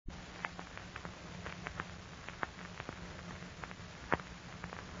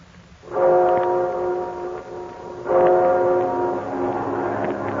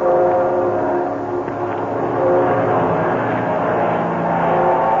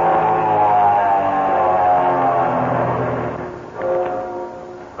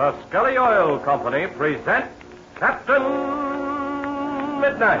Skelly Oil Company present Captain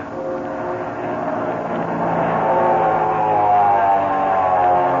Midnight.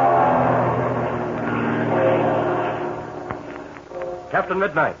 Captain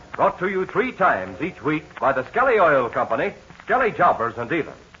Midnight, brought to you 3 times each week by the Skelly Oil Company, Skelly Jobbers and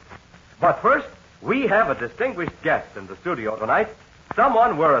Dealers. But first, we have a distinguished guest in the studio tonight,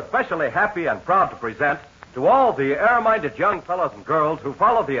 someone we're especially happy and proud to present to all the air-minded young fellows and girls who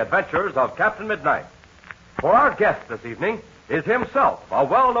follow the adventures of Captain Midnight. For our guest this evening is himself a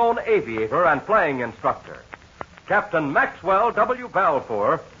well-known aviator and flying instructor, Captain Maxwell W.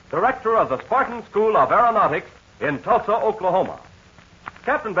 Balfour, director of the Spartan School of Aeronautics in Tulsa, Oklahoma.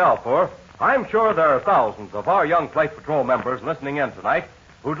 Captain Balfour, I'm sure there are thousands of our young Flight Patrol members listening in tonight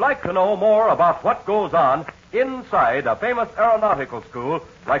who'd like to know more about what goes on inside a famous aeronautical school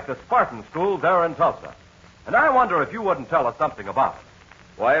like the Spartan School there in Tulsa. And I wonder if you wouldn't tell us something about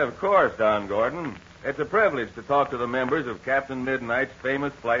it. Why, of course, Don Gordon. It's a privilege to talk to the members of Captain Midnight's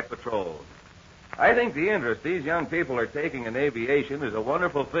famous flight patrols. I think the interest these young people are taking in aviation is a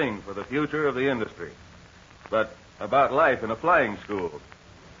wonderful thing for the future of the industry. But about life in a flying school.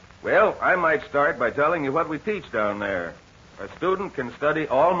 Well, I might start by telling you what we teach down there. A student can study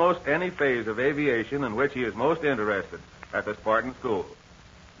almost any phase of aviation in which he is most interested at the Spartan School.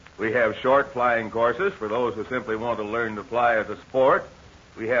 We have short flying courses for those who simply want to learn to fly as a sport.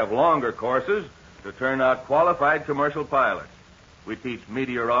 We have longer courses to turn out qualified commercial pilots. We teach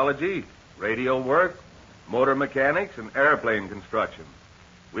meteorology, radio work, motor mechanics, and airplane construction.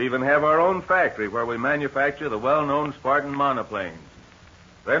 We even have our own factory where we manufacture the well-known Spartan monoplanes.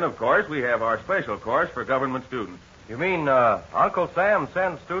 Then, of course, we have our special course for government students. You mean Uncle Sam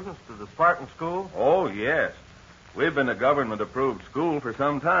sends students to the Spartan School? Oh, yes. We've been a government-approved school for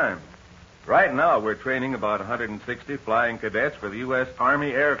some time. Right now, we're training about 160 flying cadets for the U.S.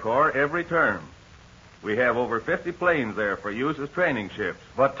 Army Air Corps every term. We have over 50 planes there for use as training ships.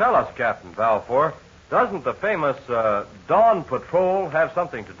 But tell us, Captain Balfour, doesn't the famous Dawn Patrol have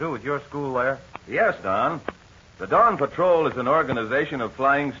something to do with your school there? Yes, Don. The Dawn Patrol is an organization of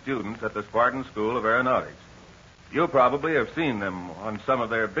flying students at the Spartan School of Aeronautics. You probably have seen them on some of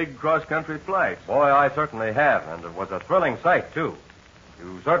their big cross-country flights. Boy, I certainly have, and it was a thrilling sight, too.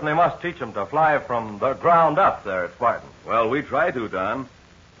 You certainly must teach them to fly from the ground up there at Spartan. Well, we try to, Don.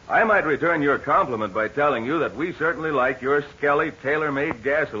 I might return your compliment by telling you that we certainly like your Skelly tailor-made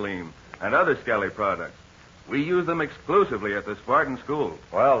gasoline and other Skelly products. We use them exclusively at the Spartan School.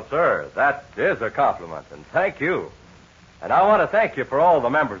 Well, sir, that is a compliment, and thank you. And I want to thank you for all the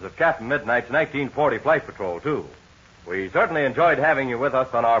members of Captain Midnight's 1940 Flight Patrol, too. We certainly enjoyed having you with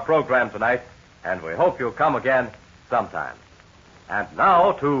us on our program tonight, and we hope you'll come again sometime. And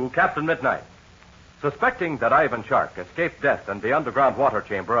now to Captain Midnight. Suspecting that Ivan Shark escaped death in the underground water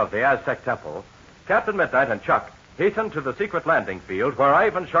chamber of the Aztec Temple, Captain Midnight and Chuck hastened to the secret landing field where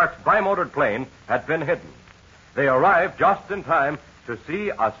Ivan Shark's bimotored plane had been hidden. They arrived just in time to see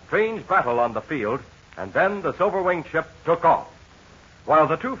a strange battle on the field, and then the silver-winged ship took off. While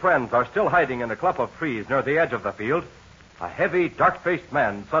the two friends are still hiding in a clump of trees near the edge of the field, a heavy, dark-faced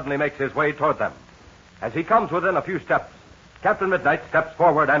man suddenly makes his way toward them. As he comes within a few steps, Captain Midnight steps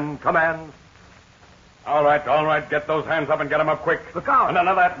forward and commands, All right. Get those hands up and get them up quick. Look out. None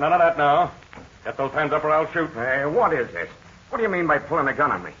of that now. Get those hands up or I'll shoot. Hey, what is this? What do you mean by pulling a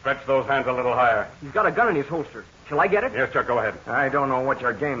gun on me? Stretch those hands a little higher. He's got a gun in his holster. Shall I get it? Yes, Chuck, go ahead. I don't know what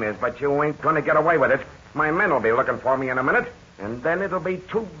your game is, but you ain't going to get away with it. My men will be looking for me in a minute, and then it'll be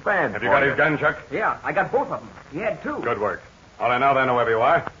too bad Have for you got his gun, Chuck? Yeah, I got both of them. He had 2. Good work. All right, now they know where you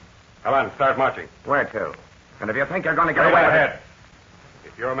are. Come on, start marching. Where to? And if you think you're going to get Straight away with ahead.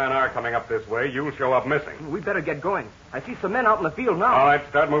 If your men are coming up this way, you'll show up missing. We better get going. I see some men out in the field now. All right,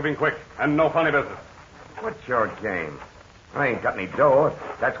 start moving quick. And no funny business. What's your game? I ain't got any dough,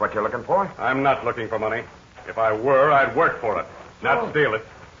 if that's what you're looking for. I'm not looking for money. If I were, I'd work for it, not steal it.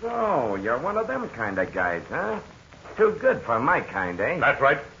 So, you're one of them kind of guys, huh? Too good for my kind, eh? That's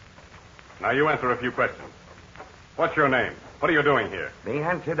right. Now you answer a few questions. What's your name? What are you doing here? The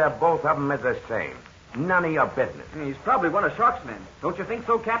answer to both of them is the same. None of your business. He's probably one of Shark's men. Don't you think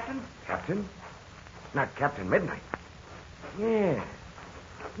so, Captain? Captain? Not Captain Midnight. Yeah.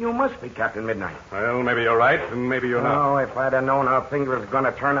 You must be Captain Midnight. Well, maybe you're right, and maybe you're not. Oh, if I'd have known how things was going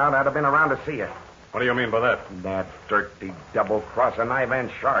to turn out, I'd have been around to see you. What do you mean by that? That dirty double-crossing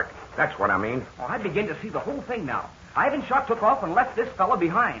Ivan Shark. That's what I mean. Oh, I begin to see the whole thing now. Ivan Shark took off and left this fella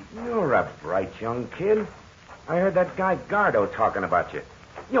behind. You're a bright young kid. I heard that guy Gardo talking about you.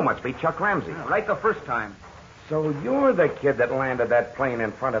 You must be Chuck Ramsey. Right the first time. So you're the kid that landed that plane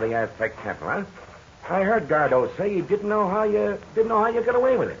in front of the Aztec Temple, huh? I heard Gardo say he didn't know how you got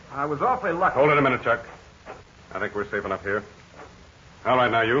away with it. I was awfully lucky. Hold it a minute, Chuck. I think we're safe enough here. All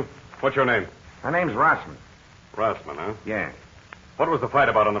right, now you. What's your name? My name's Rossman. Rossman, huh? Yeah. What was the fight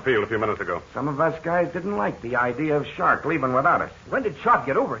about on the field a few minutes ago? Some of us guys didn't like the idea of Shark leaving without us. When did Shark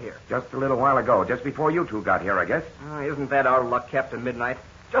get over here? Just a little while ago, just before you two got here, I guess. Isn't that our luck, Captain Midnight?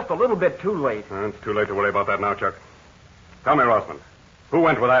 Just a little bit too late. It's too late to worry about that now, Chuck. Tell me, Rossman, who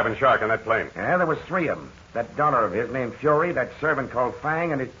went with Ivan Shark in that plane? Yeah, there was three of them. That daughter of his named Fury, that servant called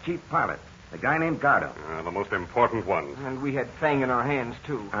Fang, and his chief pilot, the guy named Gardo. The most important ones. And we had Fang in our hands,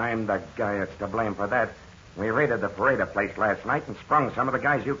 too. I'm the guy that's to blame for that. We raided the Parada place last night and sprung some of the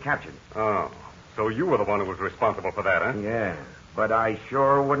guys you captured. Oh, so you were the one who was responsible for that, huh? Yeah, but I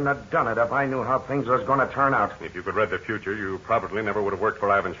sure wouldn't have done it if I knew how things was going to turn out. If you could read the future, you probably never would have worked for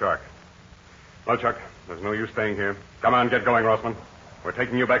Ivan Shark. Well, Chuck, there's no use staying here. Come on, get going, Rossman. We're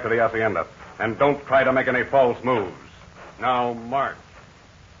taking you back to the hacienda. And don't try to make any false moves. Now, march.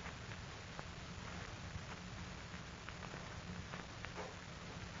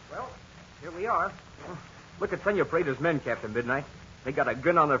 Well, here we are. Look at Senor Pareda's men, Captain Midnight. They got a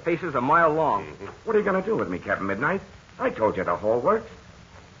grin on their faces a mile long. What are you going to do with me, Captain Midnight? I told you the whole works.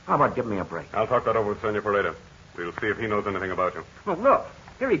 How about giving me a break? I'll talk that over with Senor Pareda. We'll see if he knows anything about you. Oh, look.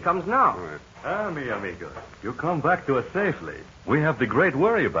 Here he comes now. Mi amigo. You come back to us safely. We have the great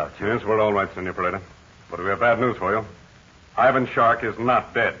worry about you. Yes, we're all right, Senor Pareda. But we have bad news for you. Ivan Shark is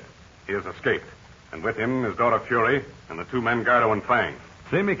not dead. He has escaped. And with him, his daughter Fury and the two men Gardo and Fang.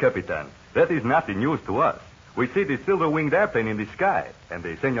 See me, Capitan. That is nothing news to us. We see the silver-winged airplane in the sky. And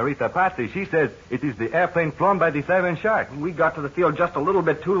the Senorita Patsy, she says it is the airplane flown by the Ivan Shark. We got to the field just a little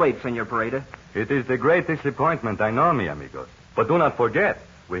bit too late, Senor Pareda. It is the great disappointment, I know, mi amigos. But do not forget,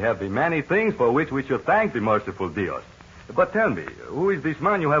 we have the many things for which we should thank the merciful Dios. But tell me, who is this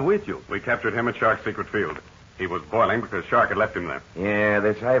man you have with you? We captured him at Shark's secret field. He was boiling because Shark had left him there. Yeah,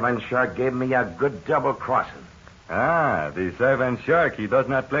 this Ivan Shark gave me a good double crossing. Ah, this Ivan Shark, he does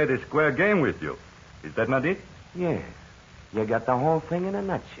not play the square game with you. Is that not it? Yeah. You got the whole thing in a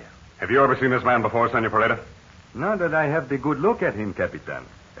nutshell. Have you ever seen this man before, Senor Pareda? Now that I have the good look at him, Capitan,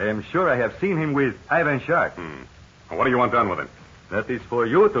 I am sure I have seen him with Ivan Shark. Well, what do you want done with him? That is for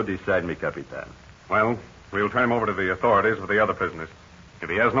you to decide, mi Capitan. Well, we'll turn him over to the authorities with the other prisoners. If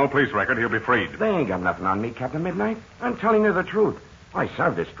he has no police record, he'll be freed. They ain't got nothing on me, Captain Midnight. I'm telling you the truth. I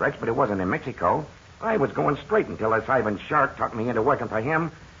served this stretch, but it wasn't in Mexico. I was going straight until this Ivan Shark talked me into working for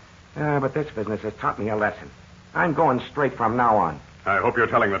him. But this business has taught me a lesson. I'm going straight from now on. I hope you're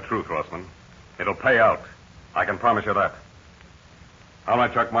telling the truth, Rossman. It'll pay out. I can promise you that. All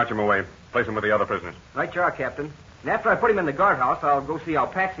right, Chuck, march him away. Place him with the other prisoners. Right you are, Captain. And after I put him in the guardhouse, I'll go see how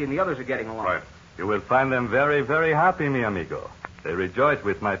Patsy and the others are getting along. Right. You will find them very, very happy, mi amigo. They rejoice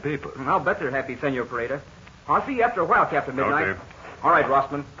with my people. I'll bet they're happy, Senor Pareda. I'll see you after a while, Captain Midnight. Okay. All right,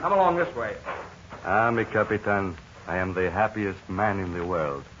 Rossman. Come along this way. Ah, mi Capitan, I am the happiest man in the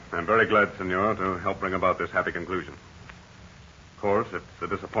world. I'm very glad, Senor, to help bring about this happy conclusion. Of course, it's a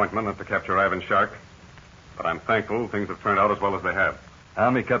disappointment not to capture Ivan Shark, but I'm thankful things have turned out as well as they have. Ah,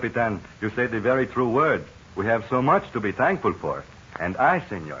 mi Capitan, you say the very true word. We have so much to be thankful for. And I,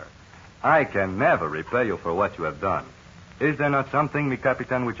 Senor, I can never repay you for what you have done. Is there not something, mi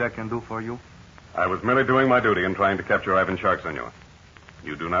Capitan, which I can do for you? I was merely doing my duty in trying to capture Ivan Shark, Senor.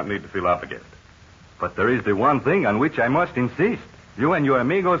 You do not need to feel obligated. But there is the one thing on which I must insist. You and your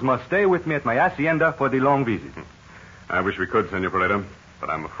amigos must stay with me at my hacienda for the long visit. I wish we could, Senor Pareda, but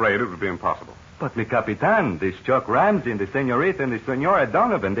I'm afraid it would be impossible. But, mi Capitan, this Chuck Ramsey and the Senorita and the Senora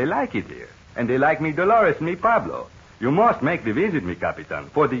Donovan, they like it here. And they like me Dolores and me Pablo. You must make the visit, mi Capitan,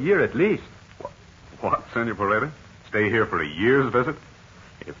 for the year at least. What, Senor Pareda? Stay here for a year's visit?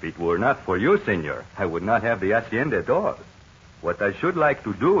 If it were not for you, Senor, I would not have the hacienda at all. What I should like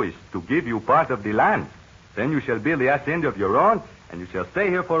to do is to give you part of the land. Then you shall build the hacienda of your own, and you shall stay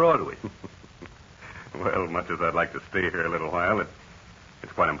here for always. Well, much as I'd like to stay here a little while,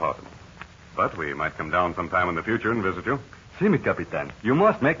 it's quite impossible. But we might come down sometime in the future and visit you. See me, Capitan. You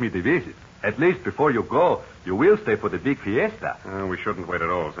must make me the visit. At least before you go, you will stay for the big fiesta. We shouldn't wait at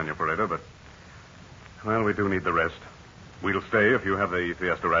all, Senor Pareda, but... Well, we do need the rest. We'll stay if you have the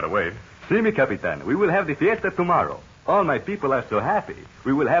fiesta right away. See me, Capitan. We will have the fiesta tomorrow. All my people are so happy.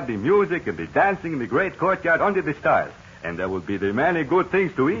 We will have the music and the dancing in the great courtyard under the stars. And there will be the many good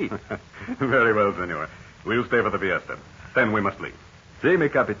things to eat. Very well, Senor. We'll stay for the fiesta. Then we must leave. See me,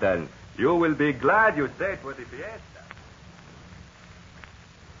 Capitan. You will be glad you stayed for the fiesta.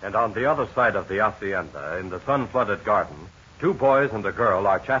 And on the other side of the hacienda, in the sun-flooded garden, two boys and a girl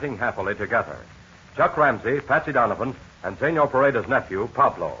are chatting happily together. Chuck Ramsey, Patsy Donovan, and Senor Pareda's nephew,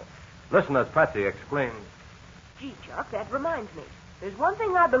 Pablo. Listen as Patsy exclaims. Gee, Chuck, that reminds me. There's one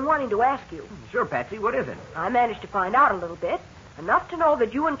thing I've been wanting to ask you. Sure, Patsy. What is it? I managed to find out a little bit. Enough to know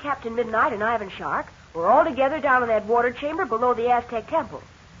that you and Captain Midnight and Ivan Shark were all together down in that water chamber below the Aztec temple.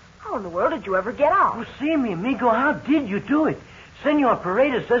 How in the world did you ever get out? Oh, see me, amigo. How did you do it? Senor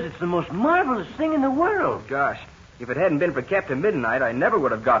Paredes says it's the most marvelous thing in the world. Gosh, if it hadn't been for Captain Midnight, I never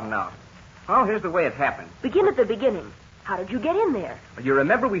would have gotten out. Well, here's the way it happened. Begin at the beginning. How did you get in there? You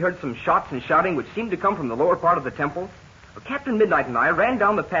remember we heard some shots and shouting which seemed to come from the lower part of the temple? Well, Captain Midnight and I ran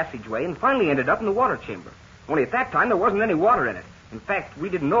down the passageway and finally ended up in the water chamber. Only at that time, there wasn't any water in it. In fact, we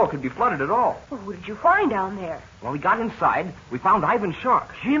didn't know it could be flooded at all. Well, who did you find down there? When we got inside, we found Ivan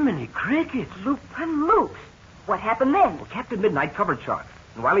Shark. Jiminy crickets. Loop and loops. What happened then? Well, Captain Midnight covered Shark.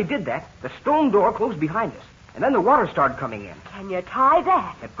 And while he did that, the stone door closed behind us. And then the water started coming in. Can you tie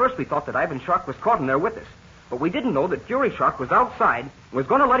that? At first, we thought that Ivan Shark was caught in there with us. But we didn't know that Fury Shark was outside and was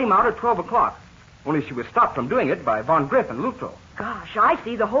going to let him out at 12 o'clock. Only she was stopped from doing it by Von Griff and Lutro. Gosh, I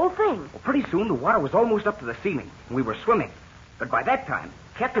see the whole thing. Well, pretty soon, the water was almost up to the ceiling, and we were swimming. But by that time,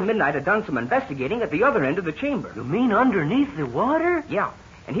 Captain Midnight had done some investigating at the other end of the chamber. You mean underneath the water? Yeah,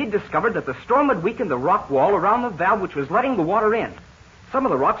 and he'd discovered that the storm had weakened the rock wall around the valve which was letting the water in. Some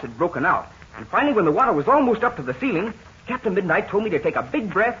of the rocks had broken out, and finally, when the water was almost up to the ceiling, Captain Midnight told me to take a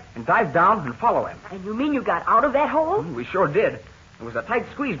big breath and dive down and follow him. And you mean you got out of that hole? We sure did. It was a tight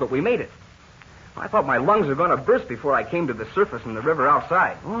squeeze, but we made it. I thought my lungs were going to burst before I came to the surface in the river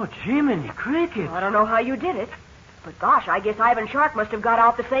outside. Oh, Jiminy crickets. I don't know how you did it. But gosh, I guess Ivan Shark must have got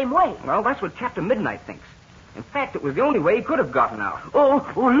out the same way. Well, that's what Captain Midnight thinks. In fact, it was the only way he could have gotten out.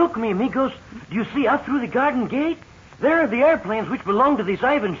 Oh, look, me amigos. Do you see out through the garden gate? There are the airplanes which belong to this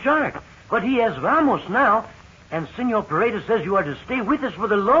Ivan Shark. But he has Ramos now. And Senor Paredes says you are to stay with us for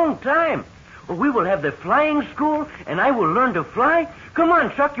the long time. Well, we will have the flying school, and I will learn to fly. Come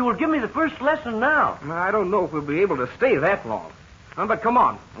on, Chuck, you will give me the first lesson now. I don't know if we'll be able to stay that long. But come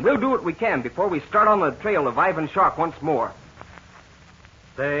on. We'll do what we can before we start on the trail of Ivan Shark once more.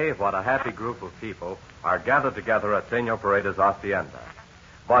 Say, what a happy group of people are gathered together at Senor Paredes' hacienda.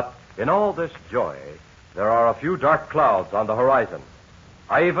 But in all this joy, there are a few dark clouds on the horizon.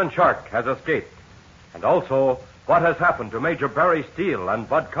 Ivan Shark has escaped. And also, what has happened to Major Barry Steele and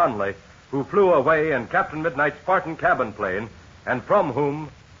Bud Conley, who flew away in Captain Midnight's Spartan cabin plane, and from whom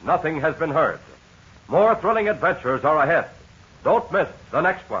nothing has been heard. More thrilling adventures are ahead. Don't miss the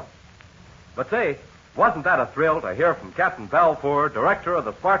next one. But say, wasn't that a thrill to hear from Captain Balfour, director of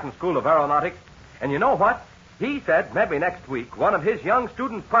the Spartan School of Aeronautics? And you know what? He said maybe next week one of his young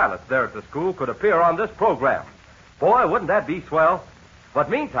student pilots there at the school could appear on this program. Boy, wouldn't that be swell? But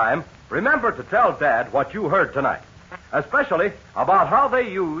meantime, remember to tell Dad what you heard tonight, especially about how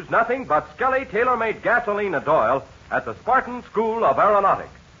they use nothing but Skelly tailor-made gasoline and oil at the Spartan School of Aeronautics.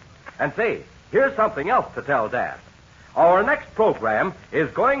 And say, here's something else to tell Dad. Our next program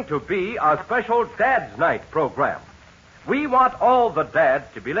is going to be a special Dad's Night program. We want all the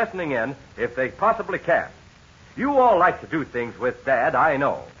dads to be listening in if they possibly can. You all like to do things with Dad, I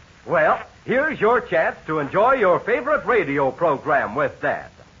know. Well, here's your chance to enjoy your favorite radio program with Dad.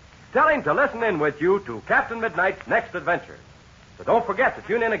 Tell him to listen in with you to Captain Midnight's next adventure. So don't forget to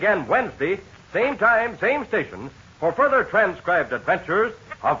tune in again Wednesday, same time, same station, for further transcribed adventures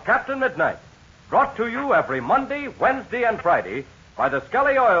of Captain Midnight. Brought to you every Monday, Wednesday, and Friday by the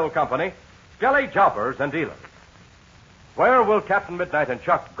Skelly Oil Company, Skelly Jobbers and Dealers. Where will Captain Midnight and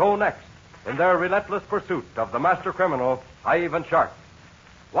Chuck go next in their relentless pursuit of the master criminal, Ivan Shark?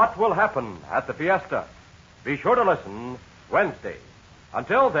 What will happen at the fiesta? Be sure to listen Wednesday.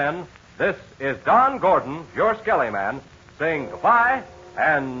 Until then, this is Don Gordon, your Skelly man, saying goodbye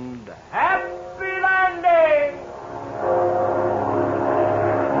and happy landing!